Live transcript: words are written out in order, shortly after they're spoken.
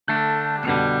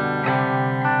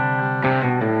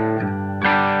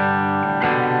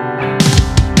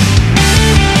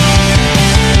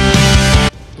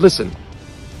Listen,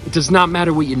 it does not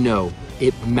matter what you know.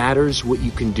 It matters what you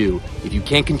can do. If you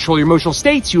can't control your emotional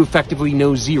states, you effectively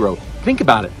know zero. Think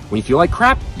about it. When you feel like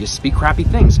crap, you speak crappy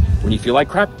things. When you feel like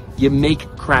crap, you make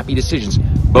crappy decisions.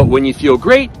 But when you feel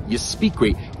great, you speak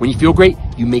great. When you feel great,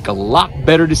 you make a lot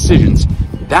better decisions.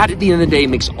 That, at the end of the day,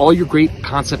 makes all your great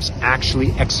concepts actually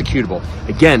executable.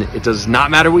 Again, it does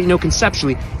not matter what you know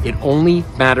conceptually. It only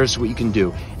matters what you can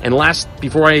do. And last,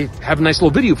 before I have a nice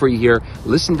little video for you here,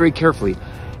 listen very carefully.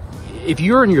 If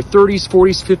you're in your 30s,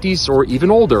 40s, 50s, or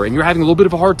even older, and you're having a little bit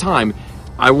of a hard time,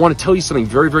 I want to tell you something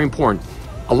very, very important.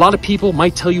 A lot of people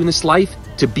might tell you in this life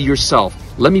to be yourself.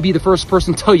 Let me be the first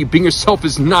person to tell you being yourself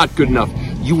is not good enough.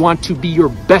 You want to be your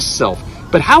best self.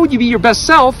 But how would you be your best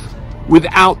self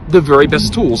without the very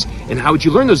best tools? And how would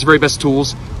you learn those very best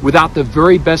tools without the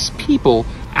very best people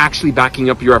actually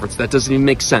backing up your efforts? That doesn't even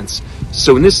make sense.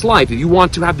 So in this life, if you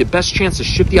want to have the best chance to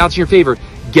shift the odds in your favor,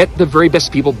 get the very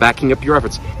best people backing up your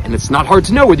efforts. And it's not hard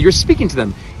to know whether you're speaking to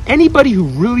them. Anybody who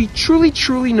really, truly,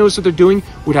 truly knows what they're doing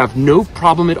would have no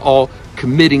problem at all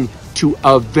committing to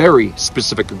a very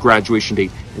specific graduation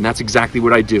date. And that's exactly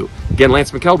what I do. Again,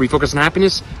 Lance McKell, Refocus on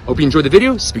Happiness. Hope you enjoyed the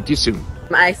video. Speak to you soon.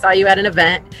 I saw you at an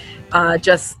event.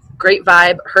 Just great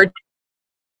vibe. Heard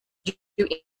you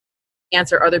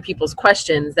answer other people's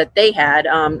questions that they had,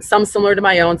 some similar to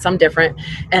my own, some different,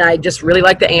 and I just really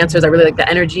like the answers. I really like the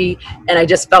energy, and I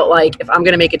just felt like if I'm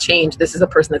going to make a change, this is a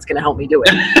person that's going to help me do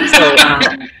it. So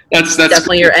that's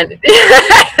definitely your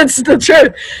that's the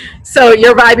truth. So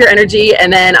your vibe, your energy,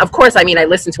 and then of course, I mean, I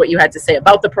listened to what you had to say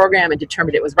about the program and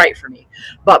determined it was right for me.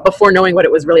 But before knowing what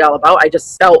it was really all about, I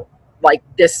just felt like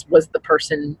this was the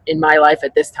person in my life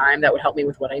at this time that would help me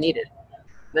with what I needed.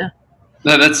 Yeah.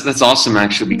 No, that's awesome,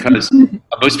 actually, because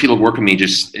most people work with me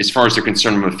just as far as they're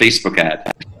concerned with a Facebook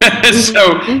ad.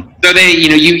 so they,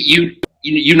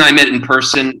 you and I met in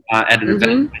person at an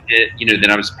event,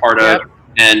 that I was part of,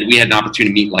 and we had an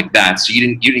opportunity to meet like that. So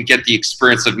you didn't get the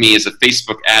experience of me as a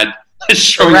Facebook ad.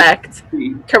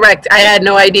 Correct. I had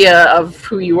no idea of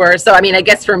who you were. So I mean, I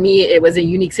guess for me, it was a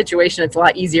unique situation. It's a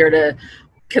lot easier to,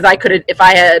 because I could have, if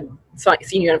I had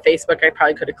seen you on Facebook, I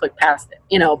probably could have clicked past it,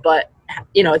 but.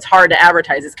 It's hard to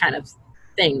advertise this kind of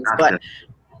things, but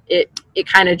it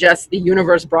kind of just, the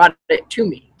universe brought it to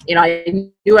me.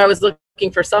 I knew I was looking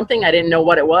for something. I didn't know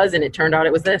what it was, and it turned out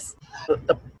it was this. I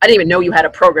didn't even know you had a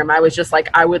program. I was just like,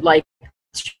 I would like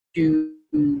to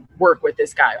work with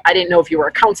this guy. I didn't know if you were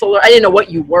a counselor. I didn't know what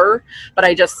you were, but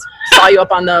I just saw you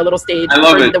up on the little stage. I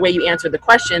love it. The way you answered the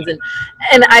questions, and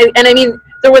I mean,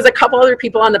 there was a couple other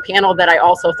people on the panel that I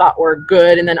also thought were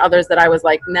good, and then others that I was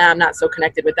like, nah, I'm not so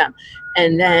connected with them.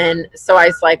 And then so I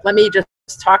was like, let me just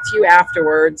talk to you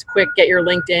afterwards, quick, get your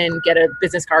LinkedIn, get a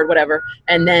business card, whatever.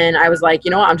 And then I was like,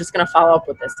 I'm just gonna follow up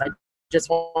with this. I just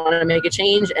want to make a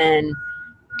change, and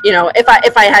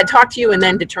if I had talked to you and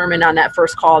then determined on that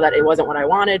first call that it wasn't what I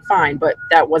wanted, fine, but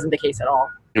that wasn't the case at all.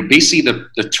 Basically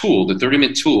the tool, the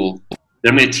 30-minute tool that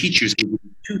I'm going to teach you is going to do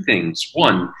two things.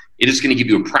 One, it is going to give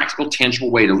you a practical,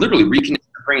 tangible way to literally reconnect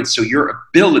your brain, so your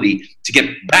ability to get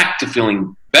back to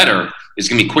feeling better is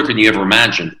going to be quicker than you ever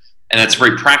imagined. And that's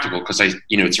very practical because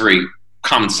it's very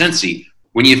common sensey.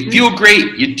 When you feel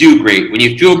great, you do great. When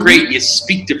you feel great, you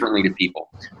speak differently to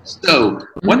people. So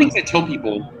one thing I tell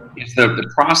people is the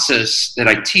process that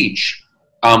I teach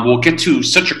will get to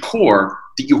such a core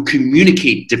that you'll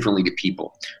communicate differently to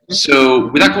people. So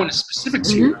without going into specifics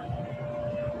here,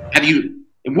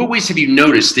 in what ways have you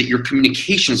noticed that your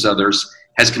communications to others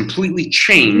has completely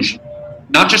changed,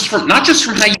 not just from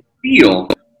how you feel,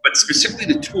 but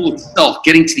specifically the tool itself,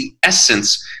 getting to the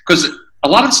essence? Because a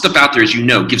lot of stuff out there, as you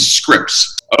know, gives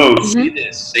scripts. Oh, say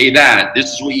this, say that,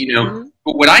 this is what you know.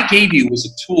 But what I gave you was a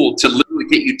tool to literally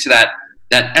get you to that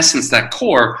essence, that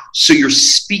core, so you're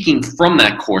speaking from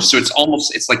that core. So it's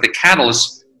like the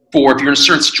catalyst for, if you're in a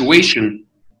certain situation,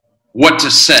 what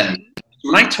to say.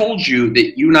 When I told you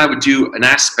that you and I would do an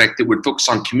aspect that would focus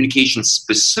on communication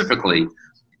specifically,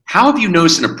 how have you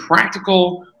noticed in a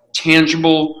practical,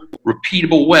 tangible,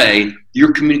 repeatable way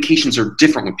your communications are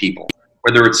different with people,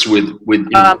 whether it's with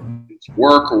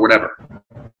work or whatever?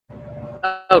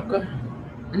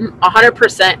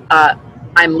 100%.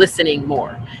 I'm listening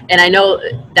more. And I know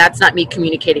that's not me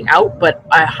communicating out, but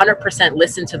I 100%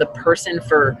 listen to the person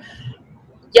for,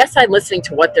 yes, I'm listening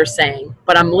to what they're saying,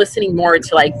 but I'm listening more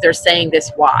to like, they're saying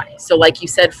this why. So like you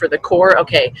said, for the core,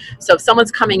 okay, so if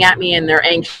someone's coming at me and they're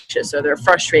anxious or they're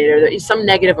frustrated or there's some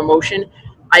negative emotion,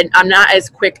 I'm not as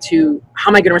quick to,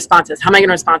 how am I going to respond to this? How am I going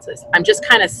to respond to this? I'm just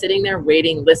kind of sitting there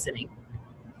waiting, listening,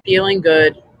 feeling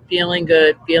good, feeling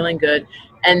good, feeling good,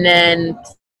 and then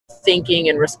thinking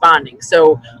and responding.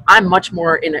 So I'm much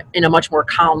more in a much more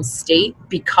calm state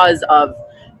because of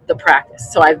the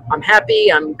practice. So I'm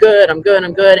happy, I'm good.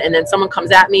 And then someone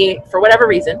comes at me for whatever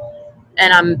reason,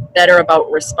 and I'm better about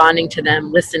responding to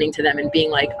them, listening to them, and being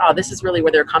like, oh, this is really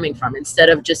where they're coming from, instead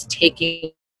of just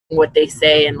taking what they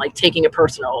say and like taking it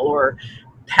personal or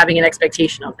having an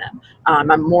expectation of them.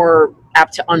 I'm more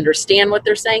apt to understand what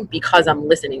they're saying because I'm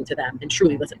listening to them and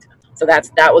truly listening to them. So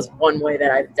that was one way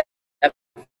that I've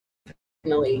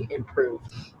definitely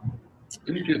improved.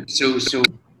 So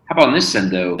how about on this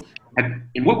end though?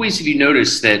 In what ways have you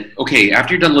noticed that, okay,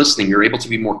 after you're done listening, you're able to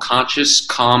be more conscious,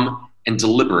 calm, and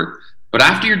deliberate. But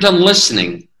after you're done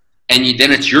listening, and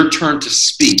then it's your turn to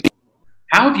speak,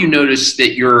 how have you noticed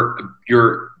that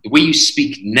the way you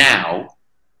speak now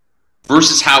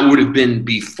versus how it would have been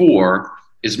before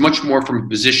is much more from a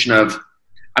position of,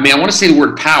 I mean, I want to say the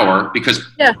word power because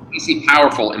you see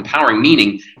powerful, empowering,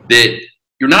 meaning that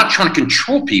you're not trying to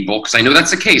control people, because I know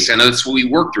that's the case. I know that's what we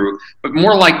work through, but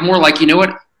more like, you know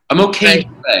what? I'm okay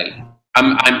today.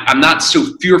 I'm not so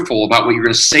fearful about what you're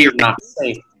going to say or not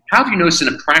say. How have you noticed in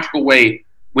a practical way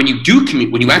when you do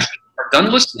when you actually are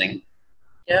done listening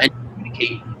and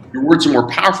communicate, your words are more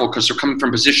powerful because they're coming from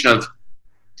a position of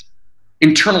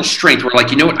internal strength where,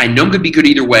 like, you know what, I know I'm going to be good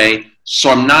either way, so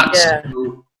I'm not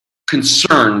so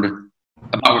concerned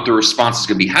about what the response is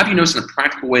going to be. How have you noticed in a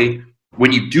practical way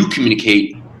when you do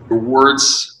communicate, your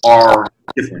words are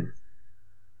different?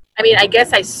 I mean, I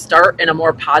guess I start in a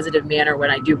more positive manner when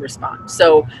I do respond.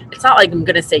 So it's not like I'm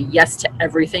going to say yes to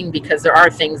everything, because there are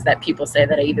things that people say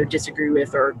that I either disagree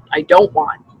with or I don't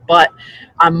want. But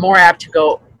I'm more apt to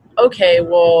go, okay,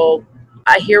 well,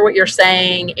 I hear what you're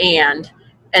saying, and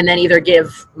then either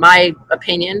give my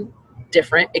opinion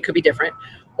different, it could be different,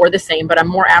 or the same, but I'm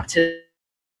more apt to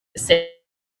say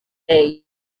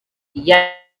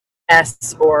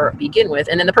yes or begin with.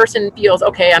 And then the person feels,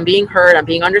 okay, I'm being heard, I'm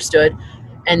being understood.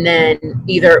 And then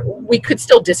either we could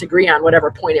still disagree on whatever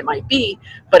point it might be,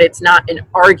 but it's not an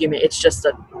argument, it's just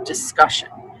a discussion.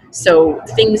 So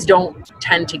things don't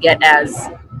tend to get as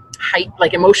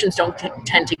emotions don't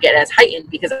tend to get as heightened,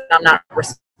 because I'm not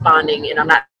responding and I'm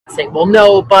not saying, well,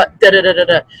 no, but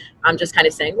da-da-da-da-da. I'm just kind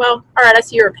of saying, well, all right, I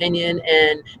see your opinion,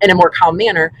 and in a more calm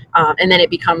manner. And then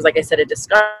it becomes, like I said, a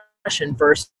discussion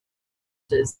versus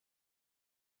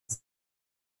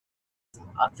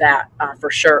that for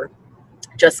sure.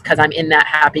 Just because I'm in that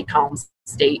happy, calm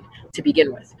state to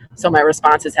begin with. So my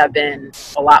responses have been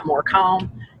a lot more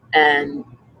calm, and,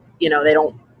 they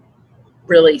don't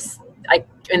really,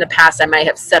 in the past, I might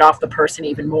have set off the person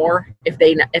even more. If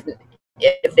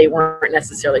they weren't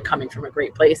necessarily coming from a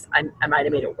great place, I might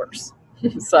have made it worse.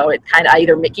 So it kind of, I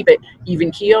either keep it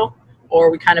even keel, or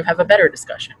we kind of have a better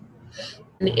discussion.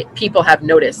 And people have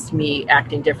noticed me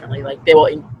acting differently. Like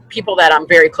people that I'm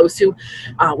very close to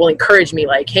will encourage me,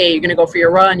 like, hey, you're going to go for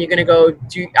your run. You're going to go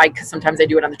cause sometimes I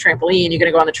do it on the trampoline. You're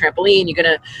going to go on the trampoline. You're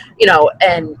going to,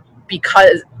 and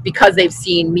because they've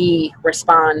seen me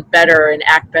respond better and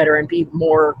act better and be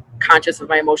more conscious of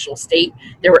my emotional state,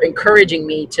 they were encouraging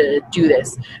me to do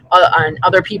this. And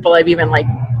other people I've even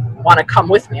want to come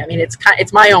with me. I mean,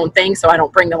 it's my own thing, so I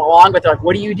don't bring them along, but they're like,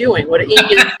 what are you doing?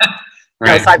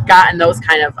 Right. So I've gotten those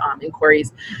kind of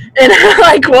inquiries, and I'm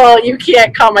like, well, you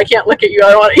can't come. I can't look at you.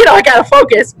 I don't want I got to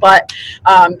focus. But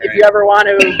if you ever want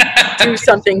to do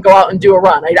something, go out and do a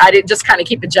run. I didn't just kind of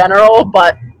keep it general,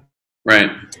 but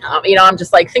I'm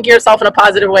just like, think of yourself in a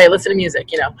positive way. Listen to music,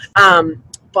 and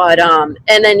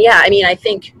then I mean, I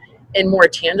think in more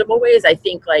tangible ways, I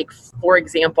think, like, for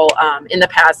example, in the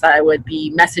past, I would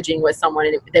be messaging with someone,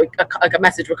 and a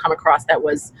message would come across that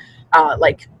was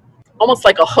almost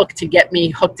like a hook to get me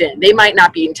hooked in. They might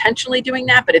not be intentionally doing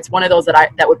that, but it's one of those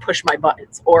that would push my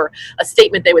buttons, or a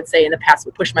statement they would say in the past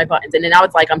would push my buttons. And then now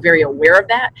it's like, I'm very aware of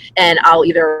that, and I'll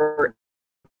either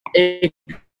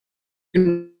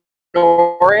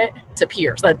ignore it,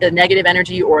 disappear. So the negative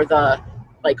energy or the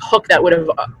hook that would have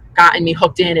gotten me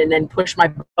hooked in and then push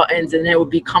my buttons, and then it would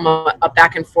become a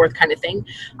back and forth kind of thing.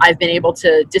 I've been able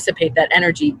to dissipate that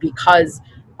energy because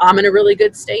I'm in a really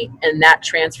good state, and that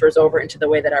transfers over into the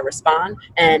way that I respond.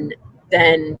 And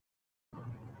then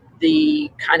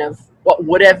the kind of what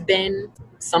would have been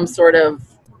some sort of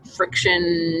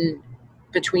friction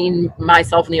between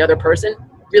myself and the other person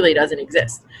really doesn't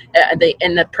exist. And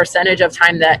the percentage of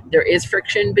time that there is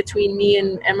friction between me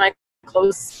and my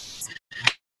close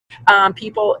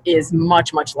people is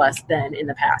much, much less than in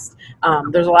the past.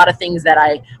 There's a lot of things that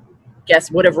I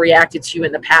guess would have reacted to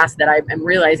in the past that I'm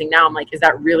realizing now. I'm like, is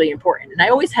that really important? And I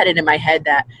always had it in my head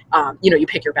that, you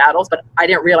pick your battles, but I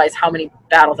didn't realize how many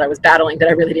battles I was battling that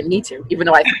I really didn't need to, even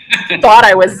though I thought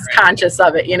I was conscious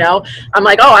of it. I'm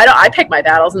like, oh, I pick my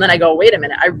battles. And then I go, wait a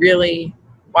minute,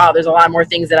 wow, there's a lot more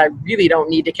things that I really don't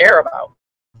need to care about.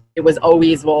 it was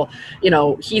always, well,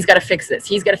 he's got to fix this,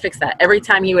 he's got to fix that. Every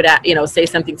time he would, say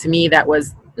something to me that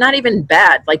was not even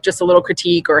bad, like just a little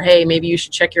critique, or hey, maybe you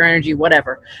should check your energy,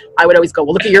 whatever, I would always go,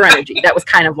 well, look at your energy. That was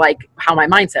kind of like how my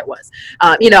mindset was,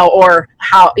 or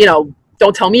how,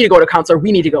 don't tell me to go to a counselor,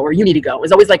 we need to go, or you need to go. It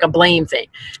was always like a blame thing.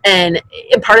 And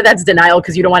part of that's denial,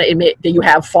 because you don't want to admit that you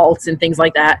have faults and things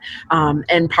like that.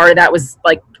 And part of that was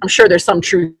like, I'm sure there's some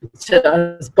truth to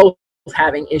us both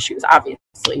having issues.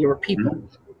 Obviously, you were people.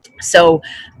 So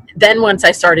then once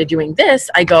I started doing this,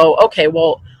 I go, okay,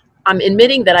 well, I'm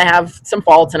admitting that I have some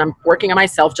faults and I'm working on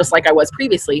myself just like I was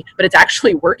previously, but it's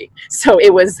actually working. So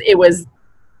it was,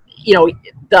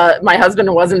 my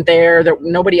husband wasn't there,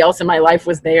 nobody else in my life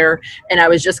was there. And I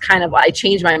was just I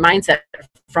changed my mindset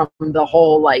from the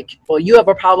whole, like, well, you have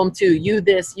a problem too, you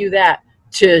this, you that,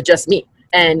 to just me.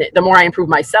 And the more I improve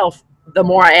myself, the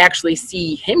more I actually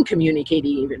see him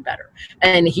communicating even better.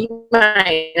 And he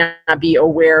might not be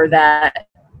aware that,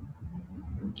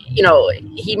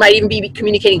 he might even be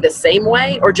communicating the same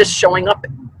way or just showing up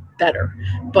better.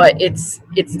 But it's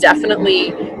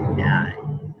definitely,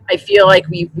 I feel like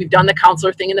we've done the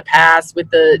counselor thing in the past with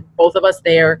both of us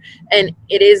there, and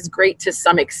it is great to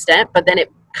some extent, but then it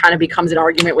kind of becomes an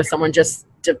argument with someone,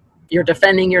 you're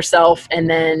defending yourself, and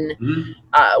then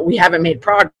we haven't made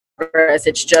progress.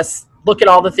 It's just, look at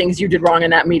all the things you did wrong in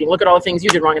that meeting. Look at all the things you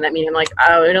did wrong in that meeting. I'm like, I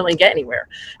don't really get anywhere.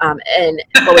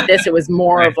 But with this, it was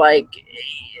more of like,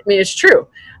 it's true.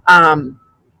 And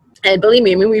believe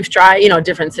me, we've tried,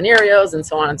 different scenarios and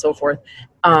so on and so forth.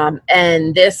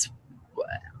 And this,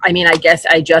 I guess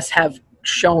I just have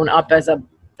shown up as a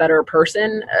better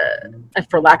person,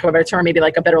 for lack of a better term, maybe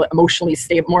like a better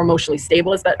more emotionally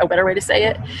stable is a better way to say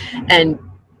it. And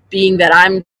being that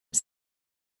I'm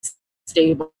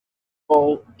stable,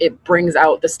 it brings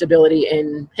out the stability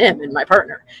in him and my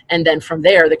partner. And then from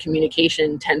there, the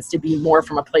communication tends to be more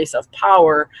from a place of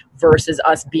power versus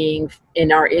us being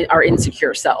in our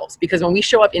insecure selves. Because when we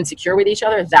show up insecure with each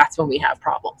other, that's when we have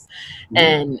problems.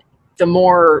 And the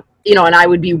more, and I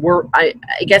would be, I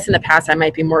guess in the past, I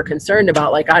might be more concerned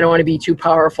about, like, I don't want to be too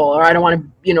powerful, or I don't want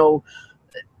to,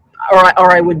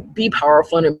 or I would be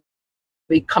powerful and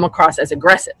we come across as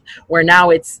aggressive, where now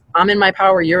it's, I'm in my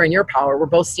power, you're in your power. We're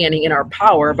both standing in our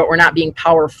power, but we're not being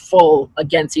powerful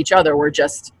against each other. We're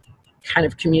just kind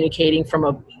of communicating from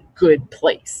a good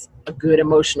place, a good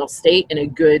emotional state, and a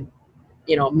good,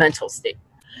 mental state.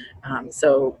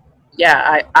 So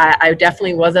yeah, I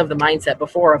definitely was of the mindset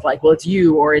before of like, well, it's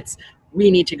you, or it's, we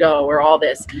need to go, or all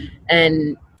this.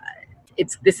 And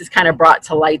this is kind of brought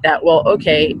to light that, well,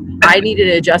 okay, I needed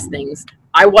to adjust things.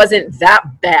 I wasn't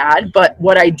that bad, but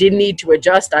what I did need to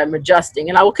adjust, I'm adjusting,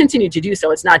 and I will continue to do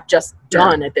so. It's not just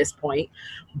done at this point,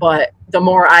 but the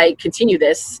more I continue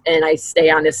this and I stay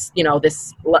on this,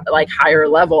 this like higher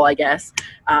level, I guess,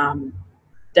 then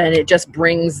it just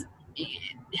brings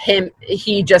him,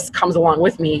 he just comes along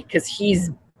with me because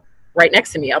he's right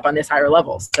next to me up on this higher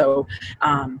level. So,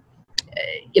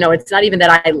 it's not even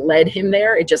that I led him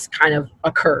there. It just kind of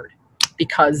occurred.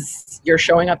 Because you're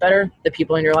showing up better, the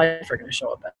people in your life are going to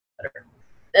show up better.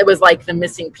 It was like the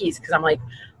missing piece, because I'm like,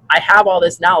 I have all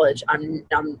this knowledge,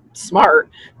 I'm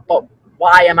smart, but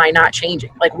why am I not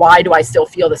changing? Like, why do I still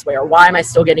feel this way, or why am I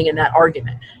still getting in that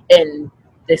argument? And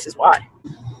this is why.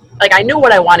 Like, I knew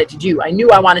what I wanted to do. I knew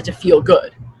I wanted to feel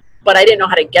good, but I didn't know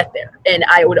how to get there. And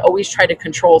I would always try to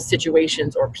control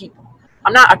situations or people.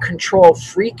 I'm not a control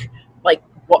freak like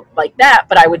that,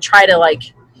 but I would try to, like,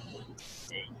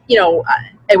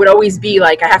 it would always be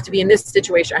like, I have to be in this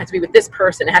situation, I have to be with this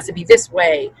person, it has to be this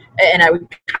way, and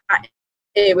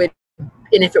and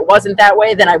if it wasn't that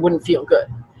way, then I wouldn't feel good.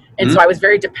 And so I was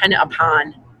very dependent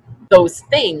upon those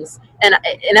things, and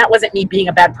that wasn't me being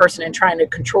a bad person and trying to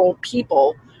control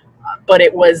people, but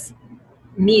it was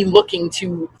me looking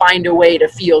to find a way to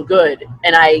feel good.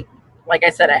 And like I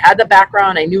said, I had the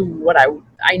background, I knew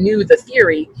I knew the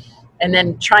theory, and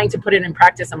then trying to put it in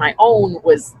practice on my own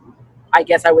was, I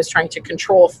guess I was trying to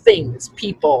control things,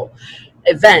 people,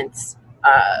 events,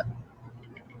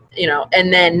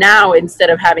 and then now, instead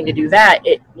of having to do that,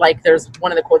 it, like, there's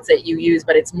one of the quotes that you use,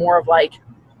 but it's more of like,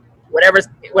 whatever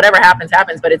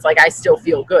happens, but it's like, I still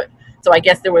feel good. So I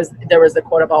guess there was the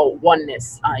quote about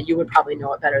oneness. You would probably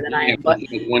know it better than I am, but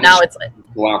now it's like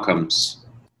outcomes.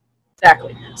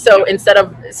 Exactly. So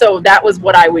that was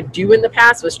what I would do in the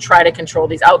past, was try to control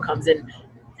these outcomes. And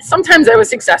sometimes I was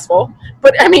successful,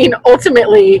 but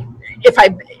ultimately,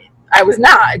 I was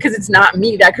not, because it's not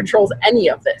me that controls any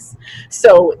of this.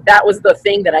 So that was the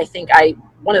thing that I think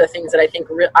one of the things that I think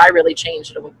I really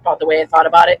changed about the way I thought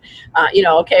about it.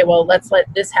 Okay, well, let's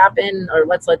let this happen, or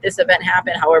let's let this event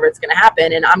happen, however it's going to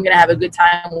happen, and I'm going to have a good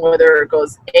time whether it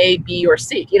goes A, B, or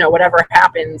C. Whatever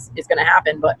happens is going to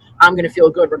happen, but I'm going to feel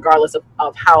good regardless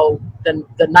of how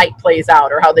the night plays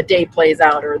out, or how the day plays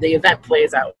out, or the event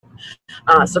plays out.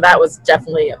 So that was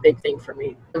definitely a big thing for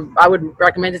me. I would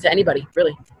recommend it to anybody,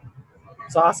 really.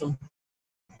 It's awesome.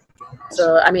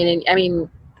 So, I mean,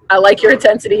 I like your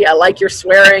intensity. I like your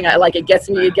swearing. I like it gets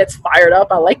fired up.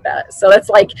 I like that. So that's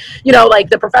like, like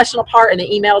the professional part and the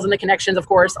emails and the connections, of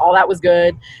course, all that was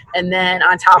good. And then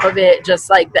on top of it, just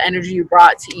like the energy you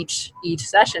brought to each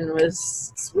session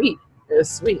was sweet. It was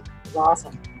sweet. It was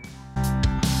awesome.